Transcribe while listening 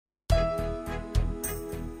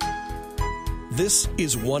This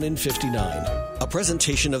is 1 in 59, a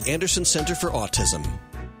presentation of Anderson Center for Autism.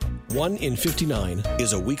 1 in 59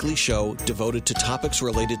 is a weekly show devoted to topics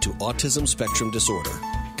related to autism spectrum disorder.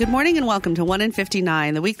 Good morning and welcome to 1 in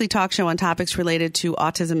 59, the weekly talk show on topics related to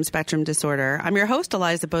autism spectrum disorder. I'm your host,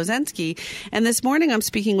 Eliza Bozensky, and this morning I'm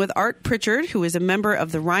speaking with Art Pritchard, who is a member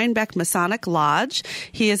of the Rhinebeck Masonic Lodge.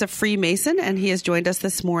 He is a Freemason, and he has joined us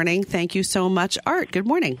this morning. Thank you so much, Art. Good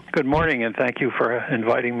morning. Good morning, and thank you for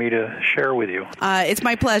inviting me to share with you. It's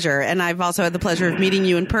my pleasure, and I've also had the pleasure of meeting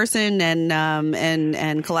you in person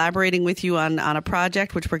and collaborating with you on a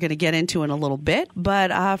project, which we're going to get into in a little bit.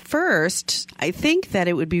 But first, I think that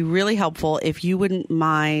it would be really helpful if you wouldn't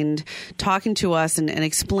mind talking to us and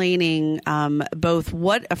explaining both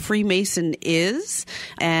what a Freemason is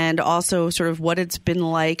and also sort of what it's been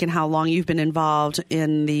like and how long you've been involved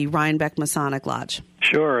in the Rhinebeck Masonic Lodge.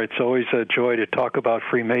 Sure. It's always a joy to talk about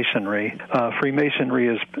Freemasonry. Freemasonry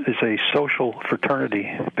is a social fraternity,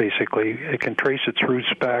 basically. It can trace its roots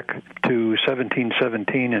back to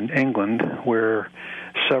 1717 in England, where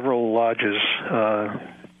several lodges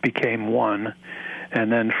became one. And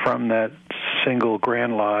then from that single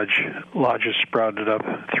Grand Lodge, lodges sprouted up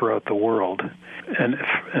throughout the world. And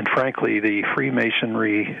frankly, the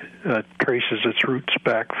Freemasonry traces its roots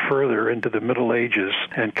back further into the Middle Ages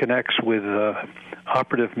and connects with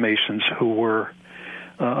operative Masons who were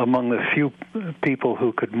among the few people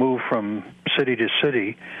who could move from city to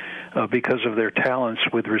city because of their talents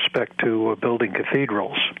with respect to building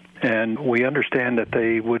cathedrals. And we understand that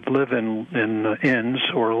they would live in inns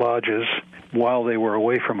or lodges while they were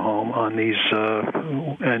away from home on these,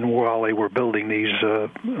 and while they were building these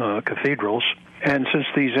cathedrals. And since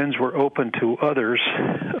these inns were open to others,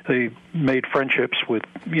 they made friendships with,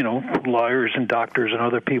 lawyers and doctors and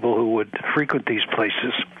other people who would frequent these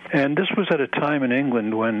places. And this was at a time in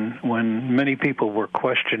England when many people were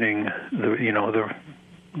questioning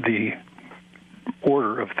the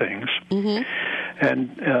order of things. Mm-hmm.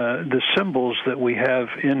 And the symbols that we have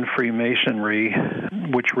in Freemasonry,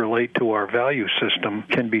 which relate to our value system,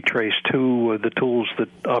 can be traced to the tools that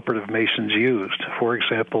operative Masons used. For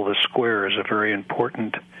example, the square is a very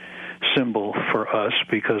important symbol for us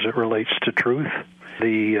because it relates to truth.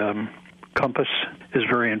 The compass is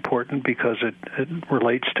very important because it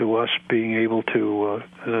relates to us being able to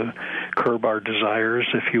curb our desires,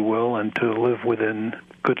 if you will, and to live within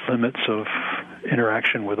good limits of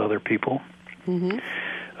interaction with other people. Mm-hmm.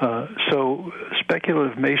 So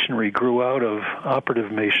speculative Masonry grew out of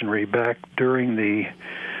operative Masonry back during the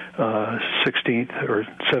 16th or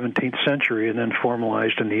 17th century and then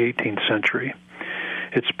formalized in the 18th century.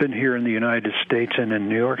 It's been here in the United States and in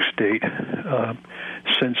New York State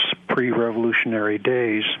since pre-revolutionary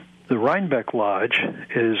days. The Rhinebeck Lodge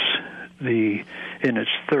is in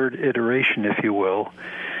its third iteration, if you will.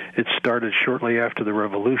 It started shortly after the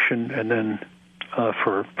Revolution and then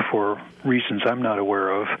for reasons I'm not aware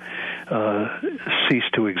of,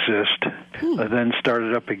 ceased to exist, then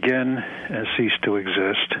started up again and ceased to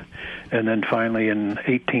exist, and then finally in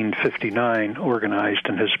 1859 organized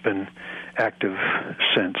and has been active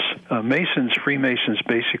since. Freemasons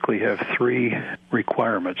basically have three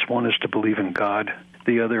requirements. One is to believe in God.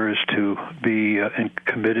 The other is to be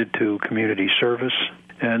committed to community service.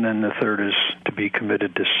 And then the third is to be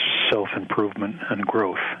committed to self-improvement and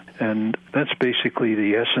growth. And that's basically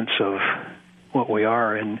the essence of what we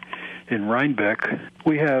are. In Rhinebeck,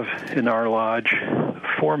 we have in our lodge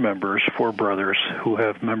four brothers, who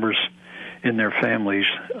have members in their families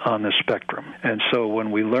on the spectrum. And so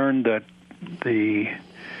when we learned that the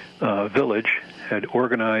village had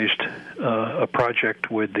organized a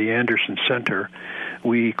project with the Anderson Center,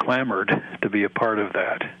 we clamored to be a part of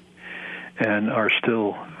that, and are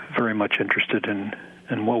still very much interested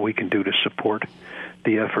in what we can do to support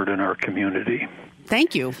the effort in our community.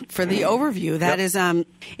 Thank you for the overview. That is,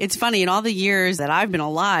 it's funny, in all the years that I've been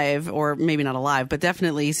alive, or maybe not alive, but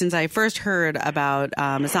definitely since I first heard about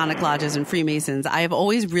Masonic lodges and Freemasons, I have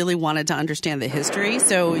always really wanted to understand the history.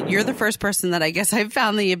 So you're the first person that I guess I've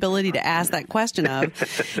found the ability to ask that question of.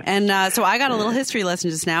 And so I got a little history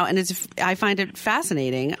lesson just now, and I find it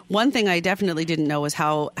fascinating. One thing I definitely didn't know was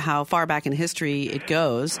how far back in history it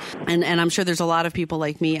goes. And I'm sure there's a lot of people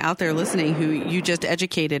like me out there listening who you just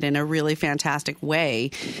educated in a really fantastic way.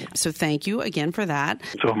 So thank you again for that.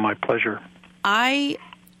 So my pleasure. I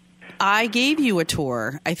I gave you a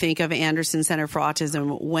tour, I think, of Anderson Center for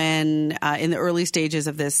Autism when, in the early stages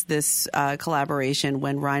of this collaboration,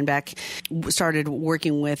 when Rhinebeck started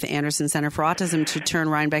working with Anderson Center for Autism to turn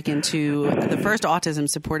Rhinebeck into the first autism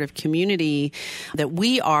supportive community that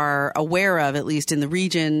we are aware of, at least in the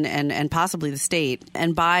region and possibly the state.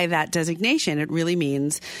 And by that designation, it really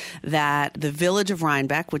means that the village of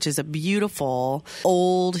Rhinebeck, which is a beautiful,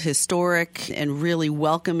 old, historic, and really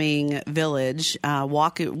welcoming village,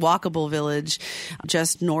 walkable village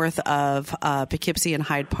just north of Poughkeepsie and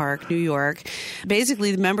Hyde Park, New York.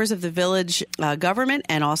 Basically, the members of the village government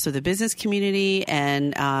and also the business community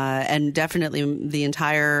and definitely the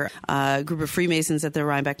entire group of Freemasons at the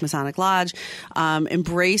Rhinebeck Masonic Lodge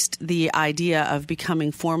embraced the idea of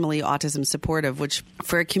becoming formally autism supportive, which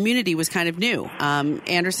for a community was kind of new.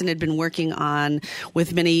 Anderson had been working on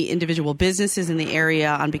with many individual businesses in the area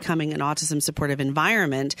on becoming an autism supportive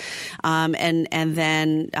environment, and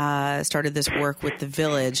then started this work with the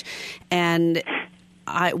village. And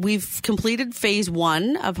we've completed phase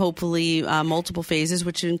one of hopefully multiple phases,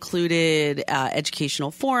 which included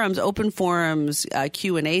educational forums, open forums,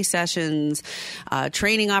 Q&A sessions,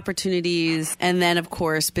 training opportunities, and then, of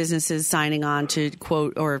course, businesses signing on to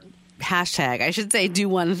quote or hashtag, I should say, do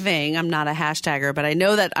one thing. I'm not a hashtagger, but I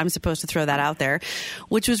know that I'm supposed to throw that out there,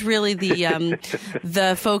 which was really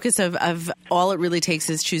the focus of all it really takes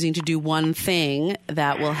is choosing to do one thing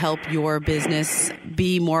that will help your business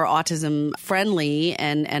be more autism friendly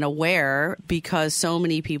and aware, because so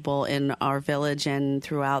many people in our village and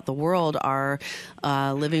throughout the world are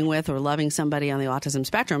living with or loving somebody on the autism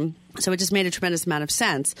spectrum. So it just made a tremendous amount of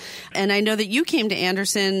sense. And I know that you came to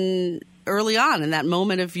Anderson early on in that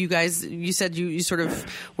moment of you guys, you said you sort of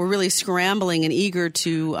were really scrambling and eager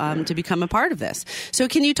to become a part of this. So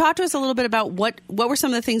can you talk to us a little bit about what were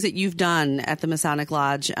some of the things that you've done at the Masonic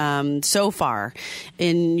Lodge so far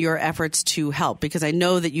in your efforts to help? Because I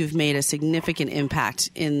know that you've made a significant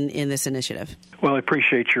impact in this initiative. Well, I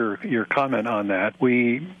appreciate your comment on that.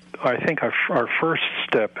 I think our first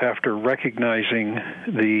step after recognizing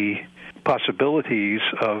the possibilities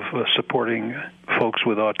of supporting folks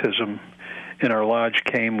with autism in our lodge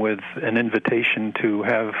came with an invitation to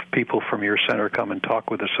have people from your center come and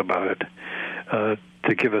talk with us about it,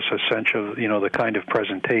 to give us a sense of, the kind of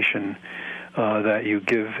presentation that you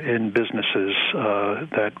give in businesses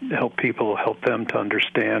that help them to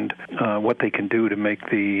understand what they can do to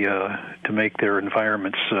make their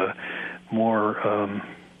environments more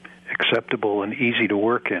acceptable and easy to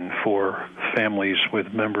work in for families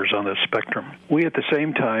with members on the spectrum. We, at the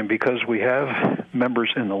same time, because we have members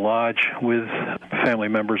in the lodge with family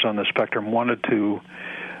members on the spectrum, wanted to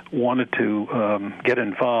get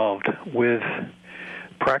involved with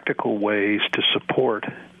practical ways to support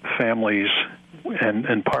families.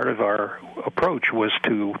 And part of our approach was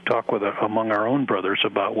to talk among our own brothers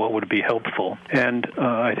about what would be helpful. And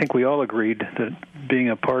I think we all agreed that being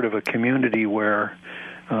a part of a community where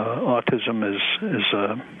autism is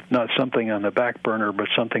not something on the back burner, but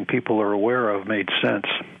something people are aware of, made sense.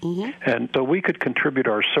 Mm-hmm. And so we could contribute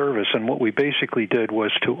our service, and what we basically did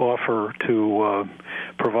was to offer to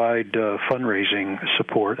provide fundraising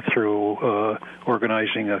support through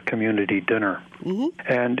organizing a community dinner. Mm-hmm.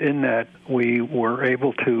 And in that, we were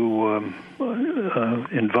able to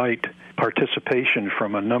invite participation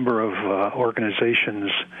from a number of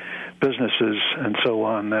organizations, businesses, and so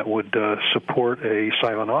on that would support a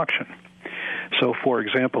silent auction. So, for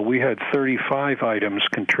example, we had 35 items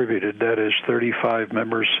contributed. That is, 35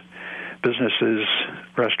 members, businesses,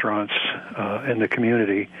 restaurants in the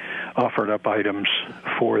community offered up items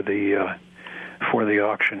for the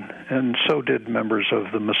auction, and so did members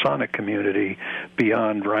of the Masonic community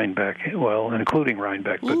beyond Rhinebeck. Well, including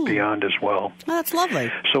Rhinebeck, but beyond as well. Oh, that's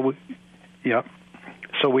lovely. So,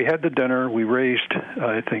 So we had the dinner. We raised,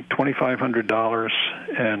 I think, $2,500,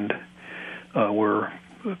 and we're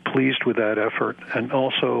pleased with that effort, and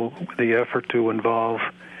also the effort to involve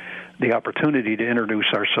the opportunity to introduce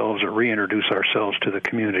ourselves or reintroduce ourselves to the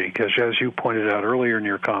community. Because as you pointed out earlier in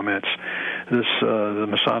your comments, the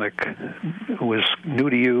Masonic was new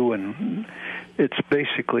to you, and it's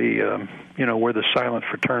basically, we're the silent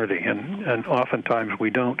fraternity, and oftentimes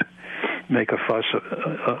we don't make a fuss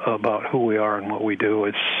about who we are and what we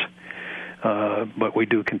do. But we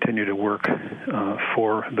do continue to work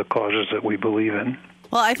for the causes that we believe in.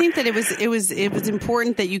 Well, I think that it was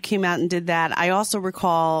important that you came out and did that. I also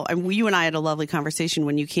recall you and I had a lovely conversation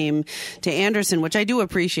when you came to Anderson, which I do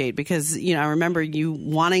appreciate because, I remember you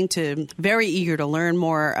wanting to, very eager to learn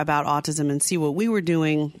more about autism and see what we were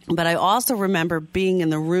doing. But I also remember being in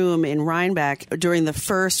the room in Rhinebeck during the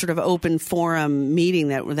first sort of open forum meeting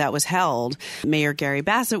that was held. Mayor Gary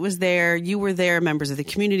Bassett was there. You were there. Members of the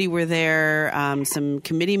community were there. Some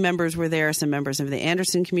committee members were there. Some members of the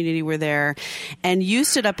Anderson community were there. And you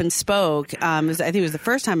stood up and spoke. I think it was the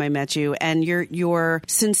first time I met you. And your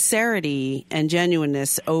sincerity and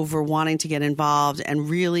genuineness over wanting to get involved and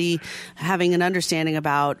really having an understanding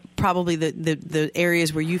about probably the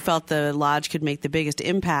areas where you felt the lodge could make the biggest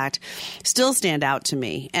impact still stand out to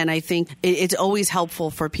me. And I think it's always helpful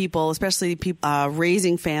for people, especially people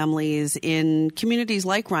raising families in communities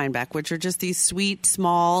like Rhinebeck, which are just these sweet,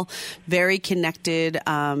 small, very connected,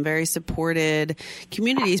 very supported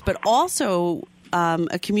communities, but also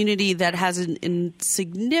a community that has a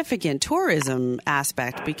significant tourism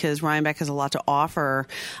aspect because Rhinebeck has a lot to offer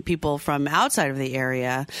people from outside of the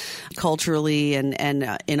area culturally and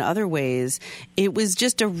in other ways. It was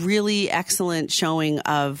just a really excellent showing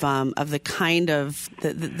of the kind of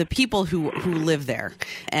the people who live there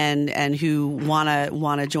and who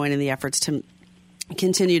want to join in the efforts to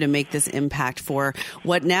continue to make this impact for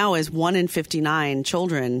what now is 1 in 59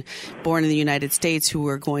 children born in the United States who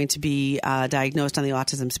are going to be diagnosed on the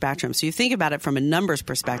autism spectrum. So you think about it from a numbers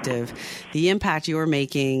perspective, the impact you're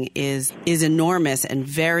making is enormous and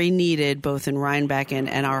very needed both in Rhinebeck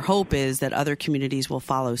and our hope is that other communities will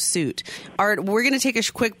follow suit. Art, we're going to take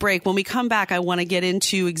a quick break. When we come back, I want to get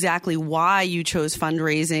into exactly why you chose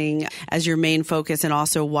fundraising as your main focus and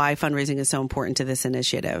also why fundraising is so important to this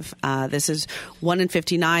initiative. This is 1 in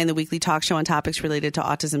 59, the weekly talk show on topics related to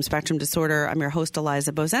autism spectrum disorder. I'm your host,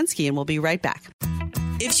 Eliza Bozensky, and we'll be right back.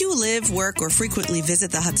 If you live, work, or frequently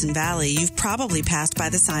visit the Hudson Valley, you've probably passed by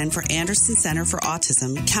the sign for Anderson Center for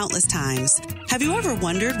Autism countless times. Have you ever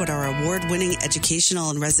wondered what our award-winning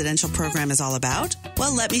educational and residential program is all about?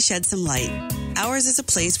 Well, let me shed some light. Ours is a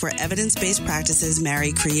place where evidence-based practices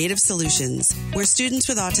marry creative solutions, where students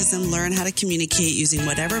with autism learn how to communicate using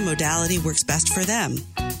whatever modality works best for them,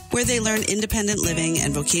 where they learn independent living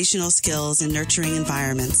and vocational skills in nurturing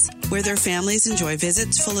environments, where their families enjoy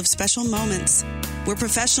visits full of special moments, where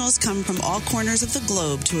professionals come from all corners of the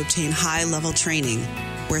globe to obtain high-level training,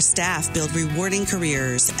 where staff build rewarding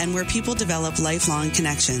careers, and where people develop lifelong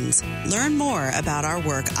connections. Learn more about our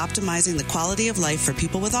work optimizing the quality of life for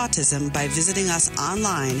people with autism by visiting us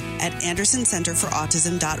online at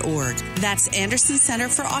andersoncenterforautism.org. That's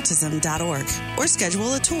andersoncenterforautism.org. Or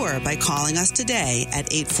schedule a tour by calling us today at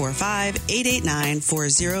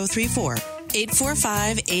 845-889-4034.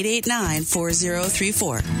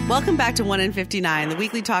 845-889-4034. Welcome back to 1 in 59, the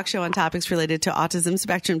weekly talk show on topics related to autism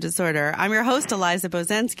spectrum disorder. I'm your host, Eliza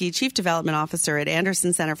Bozensky, Chief Development Officer at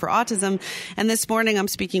Anderson Center for Autism. And this morning I'm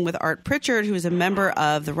speaking with Art Pritchard, who is a member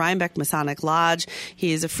of the Rhinebeck Masonic Lodge.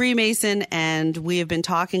 He is a Freemason, and we have been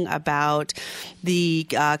talking about the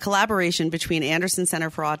collaboration between Anderson Center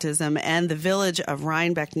for Autism and the Village of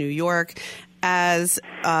Rhinebeck, New York, as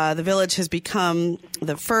the village has become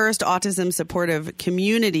the first autism supportive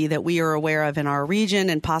community that we are aware of in our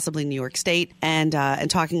region and possibly New York State, and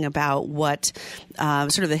talking about what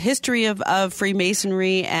sort of the history of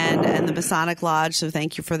Freemasonry and the Masonic Lodge. So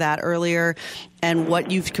thank you for that earlier. And what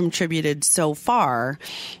you've contributed so far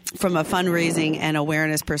from a fundraising and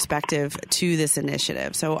awareness perspective to this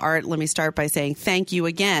initiative. So, Art, let me start by saying thank you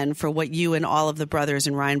again for what you and all of the brothers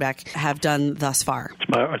in Rhinebeck have done thus far.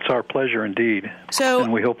 It's our pleasure indeed. So,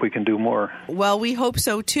 and we hope we can do more. Well, we hope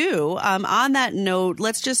so too. On that note,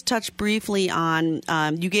 let's just touch briefly on,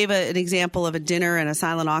 you gave an example of a dinner and a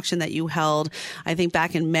silent auction that you held, I think,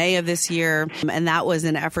 back in May of this year. And that was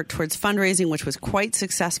an effort towards fundraising, which was quite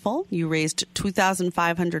successful. You raised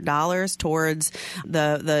 $2,500 towards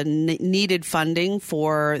the needed funding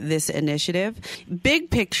for this initiative. Big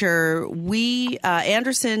picture,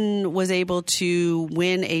 Anderson was able to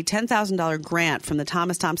win a $10,000 grant from the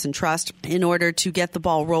Thomas Thompson Trust in order to get the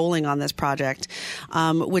ball rolling on this project,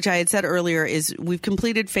 which I had said earlier is we've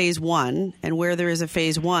completed phase 1, and where there is a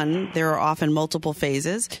phase 1, there are often multiple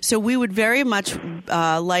phases. So we would very much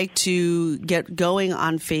like to get going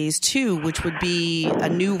on phase 2, which would be a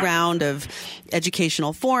new round of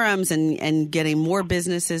educational forums and getting more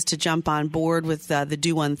businesses to jump on board with the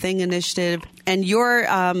Do One Thing initiative. And your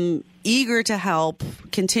eager to help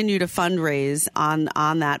continue to fundraise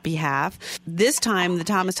on that behalf. This time, the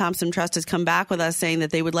Thomas Thompson Trust has come back with us saying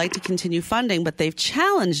that they would like to continue funding, but they've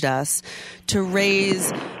challenged us to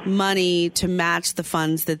raise money to match the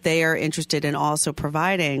funds that they are interested in also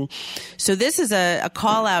providing. So this is a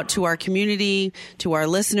call out to our community, to our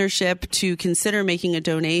listenership, to consider making a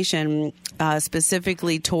donation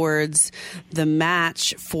specifically towards the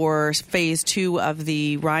match for phase 2 of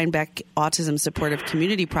the Rhinebeck Autism Supportive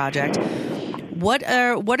Community Project. What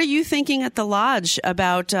are you thinking at the Lodge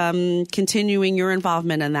about continuing your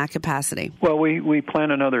involvement in that capacity? Well, we plan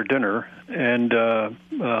another dinner, and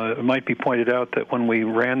it might be pointed out that when we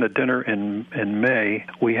ran the dinner in May,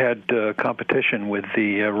 we had competition with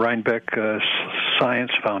the Rhinebeck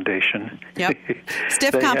Science Foundation. Yep,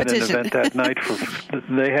 stiff competition.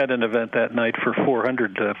 They had an event that night for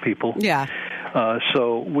 400 people. Yeah.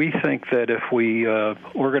 So we think that if we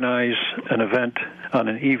organize an event on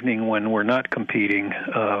an evening when we're not competing,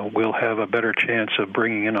 we'll have a better chance of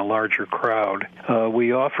bringing in a larger crowd.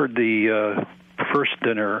 We offered the first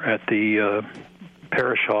dinner at the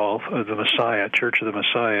Parish Hall of the Messiah, Church of the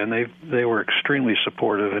Messiah, and they were extremely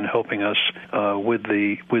supportive in helping us with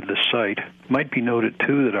the site. Might be noted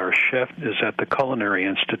too that our chef is at the Culinary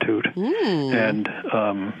Institute, and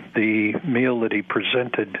the meal that he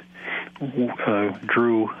presented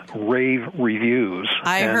drew rave reviews.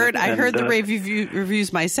 I heard the rave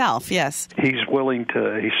reviews myself. Yes, he's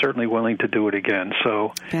certainly willing to do it again.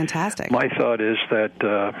 So fantastic. My thought is that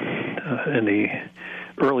in the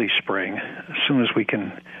early spring, as soon as we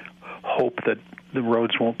can hope that the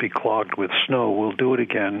roads won't be clogged with snow, we'll do it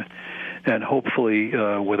again, and hopefully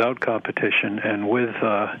without competition and with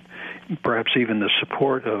perhaps even the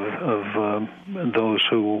support of those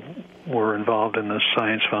who were involved in the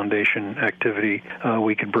Science Foundation activity,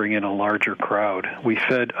 we could bring in a larger crowd. We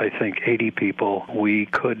fed, I think, 80 people. We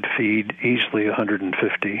could feed easily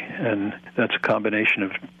 150, and that's a combination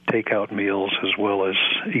of takeout meals as well as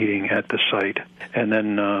eating at the site. And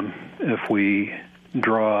then if we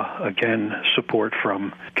draw, again, support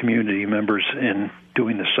from community members in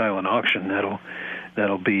doing the silent auction,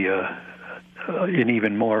 that'll be an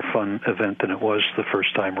even more fun event than it was the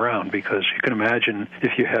first time round, because you can imagine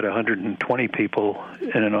if you had 120 people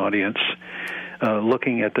in an audience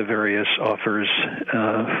looking at the various offers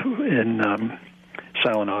in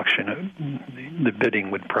silent auction, the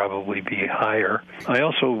bidding would probably be higher. I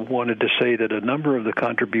also wanted to say that a number of the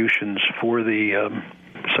contributions for the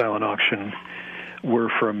silent auction were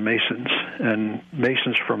from Masons, and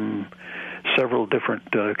Masons from several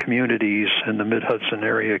different communities in the Mid-Hudson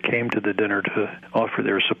area came to the dinner to offer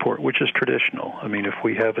their support, which is traditional. I mean, if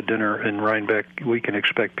we have a dinner in Rhinebeck, we can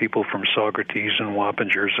expect people from Saugerties and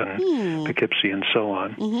Wappingers and Poughkeepsie and so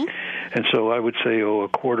on. Mm-hmm. And so I would say a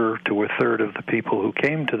quarter to a third of the people who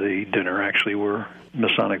came to the dinner actually were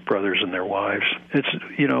Masonic brothers and their wives.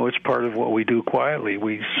 It's part of what we do quietly.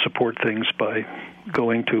 We support things by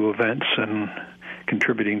going to events and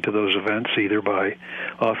contributing to those events, either by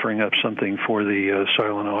offering up something for the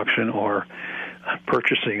silent auction or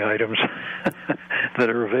purchasing items that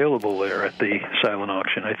are available there at the silent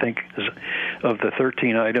auction. I think of the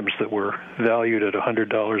 13 items that were valued at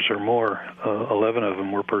 $100 or more, 11 of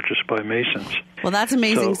them were purchased by Masons. Well, that's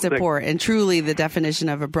amazing support, and truly the definition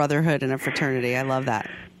of a brotherhood and a fraternity. I love that.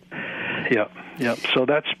 Yeah. So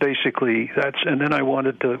that's basically and then I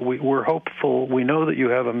wanted to. We're hopeful. We know that you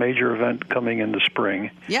have a major event coming in the spring.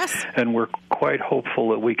 Yes. And we're quite hopeful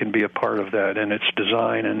that we can be a part of that and its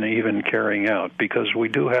design and even carrying out, because we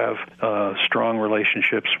do have strong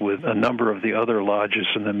relationships with a number of the other lodges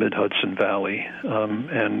in the Mid-Hudson Valley,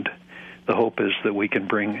 and the hope is that we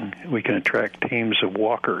can attract teams of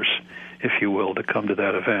walkers, if you will, to come to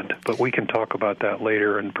that event. But we can talk about that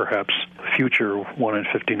later, and perhaps a future 1 in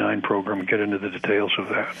 59 program get into the details of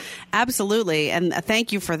that. Absolutely, and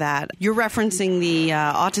thank you for that. You're referencing the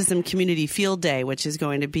Autism Community Field Day, which is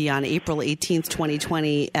going to be on April 18th,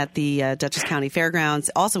 2020 at the Dutchess County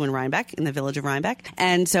Fairgrounds, also in Rhinebeck, in the village of Rhinebeck.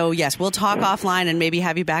 And so, yes, we'll talk offline and maybe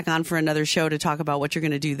have you back on for another show to talk about what you're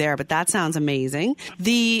going to do there, but that sounds amazing.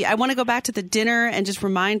 I want to go back to the dinner and just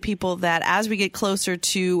remind people that as we get closer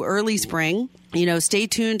to early spring, stay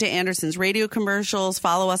tuned to Anderson's radio commercials.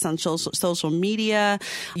 Follow us on social media.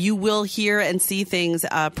 You will hear and see things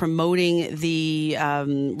promoting the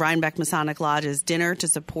Rhinebeck Masonic Lodge's dinner to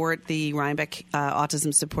support the Rhinebeck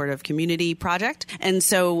Autism Supportive Community Project. And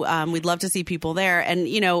so we'd love to see people there. And,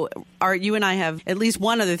 you and I have at least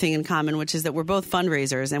one other thing in common, which is that we're both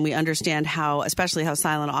fundraisers, and we understand especially how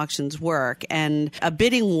silent auctions work. And a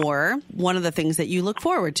bidding war, one of the things that you look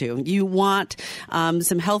forward to. You want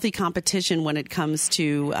some healthy competition when it comes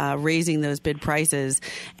to raising those bid prices.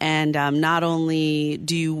 And not only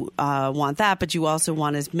do you want that, but you also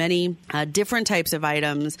want as many different types of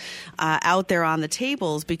items out there on the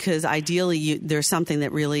tables, because ideally there's something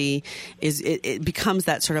that really it becomes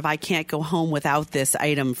that sort of, I can't go home without this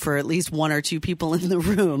item for at least one or two people in the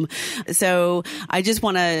room. So I just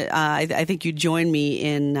want to, I think you join me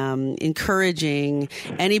in encouraging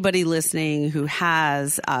anybody listening who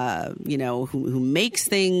has, who makes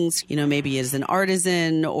things, maybe is an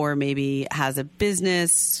artisan or maybe has a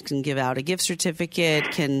business, can give out a gift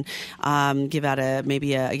certificate, can give out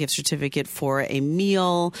maybe a gift certificate for a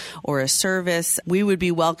meal or a service. We would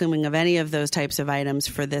be welcoming of any of those types of items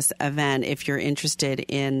for this event if you're interested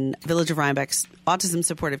in Village of Rhinebeck's Autism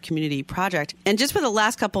Supportive Community Project. And just for the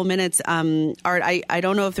last couple minutes, Art, I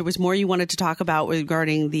don't know if there was more you wanted to talk about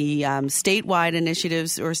regarding the statewide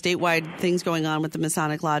initiatives or statewide things going on with the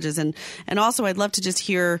Masonic Lodges. And also I'd love to just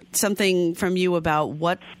hear something from you about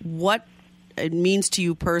what it means to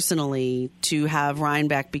you personally to have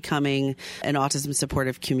Rhinebeck becoming an autism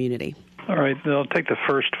supportive community. All right, I'll take the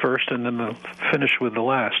first, and then I'll finish with the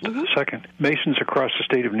last second. Masons across the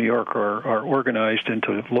state of New York are organized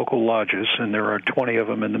into local lodges, and there are 20 of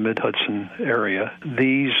them in the Mid-Hudson area.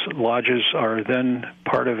 These lodges are then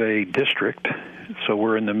part of a district, so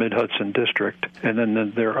we're in the Mid-Hudson district, and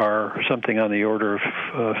then there are something on the order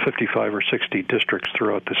of 55 or 60 districts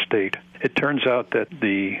throughout the state. It turns out that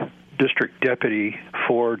the district deputy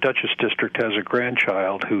for Dutchess District has a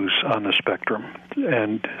grandchild who's on the spectrum,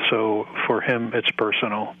 and so for him it's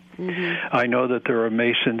personal. Mm-hmm. I know that there are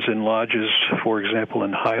Masons in lodges, for example,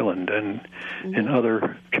 in Highland and in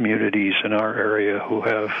other communities in our area who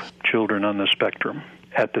have children on the spectrum.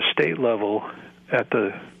 At the state level, at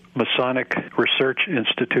the Masonic Research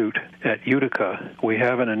Institute at Utica, we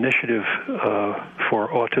have an initiative for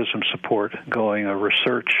autism support going, a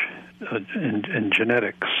research in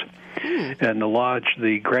genetics. And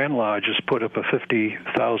the Grand Lodge has put up a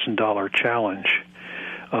 $50,000 challenge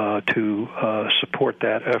to support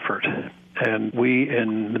that effort. And we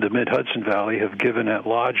in the Mid-Hudson Valley have given at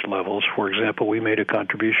lodge levels. For example, we made a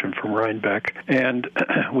contribution from Rhinebeck, and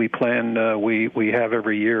we plan, we have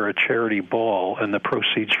every year a charity ball, and the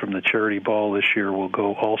proceeds from the charity ball this year will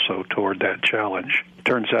go also toward that challenge. It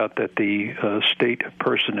turns out that the state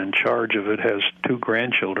person in charge of it has 2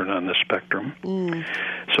 grandchildren on the spectrum.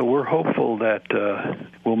 So we're hopeful that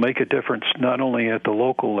we'll make a difference not only at the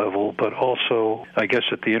local level, but also, I guess,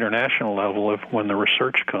 at the international level when the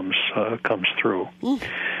research comes through.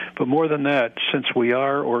 But more than that, since we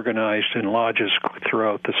are organized in lodges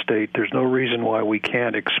throughout the state, there's no reason why we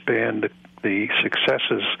can't expand the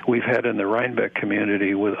successes we've had in the Rhinebeck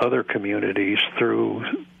community with other communities through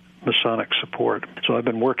Masonic support. So I've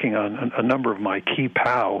been working on a number of my key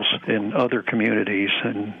pals in other communities,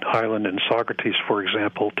 in Highland and Socrates, for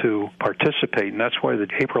example, to participate. And that's why the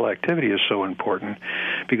April activity is so important,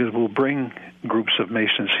 because we'll bring groups of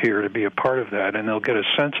Masons here to be a part of that, and they'll get a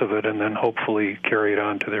sense of it and then hopefully carry it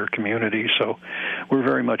on to their community. So we're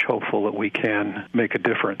very much hopeful that we can make a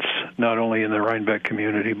difference, not only in the Rhinebeck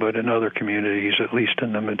community, but in other communities, at least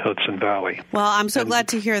in the Mid-Hudson Valley. Well, I'm so glad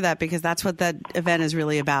to hear that, because that's what that event is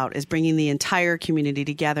really about, is bringing the entire community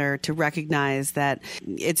together to recognize that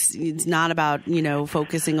it's not about,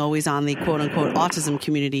 focusing always on the quote-unquote autism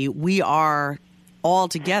community. We are all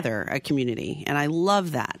together a community, and I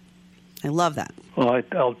love that. I love that. Well,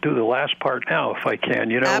 I'll do the last part now if I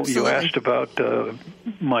can. Absolutely. You asked about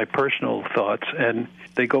my personal thoughts, and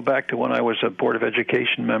they go back to when I was a Board of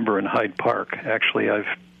Education member in Hyde Park. Actually, I've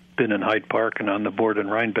been in Hyde Park and on the board in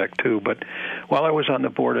Rhinebeck, too. But while I was on the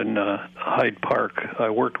board in Hyde Park,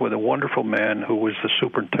 I worked with a wonderful man who was the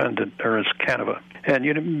superintendent, Ernest Canova. And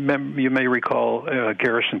you may recall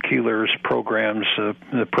Garrison Keillor's programs,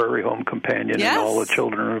 the Prairie Home Companion, yes, and All the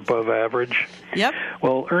Children Above Average. Yep.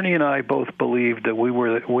 Well, Ernie and I both believed that we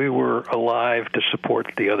were alive to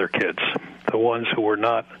support the other kids, the ones who were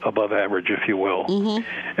not above average, if you will.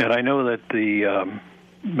 Mm-hmm. And I know that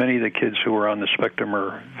many of the kids who are on the spectrum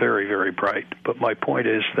are very, very bright. But my point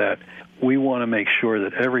is that we want to make sure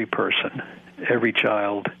that every person, every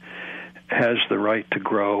child, has the right to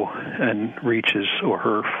grow and reach his or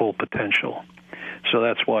her full potential. So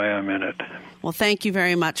that's why I'm in it. Well, thank you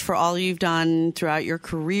very much for all you've done throughout your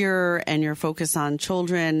career and your focus on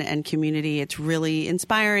children and community. It's really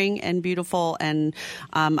inspiring and beautiful, and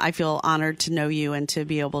I feel honored to know you and to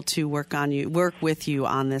be able to work with you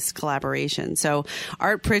on this collaboration. So,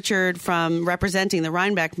 Art Pritchard, from representing the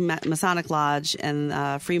Rhinebeck Masonic Lodge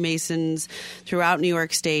and Freemasons throughout New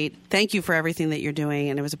York State, thank you for everything that you're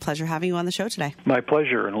doing, and it was a pleasure having you on the show today. My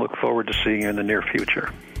pleasure, and look forward to seeing you in the near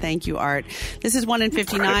future. Thank you, Art. This is 1 in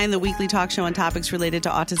 59, the weekly talk show on topics related to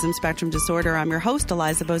autism spectrum disorder. I'm your host,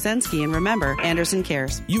 Eliza Bozensky, and remember, Anderson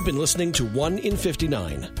cares. You've been listening to 1 in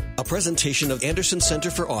 59, a presentation of Anderson Center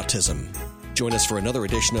for Autism. Join us for another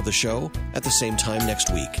edition of the show at the same time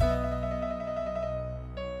next week.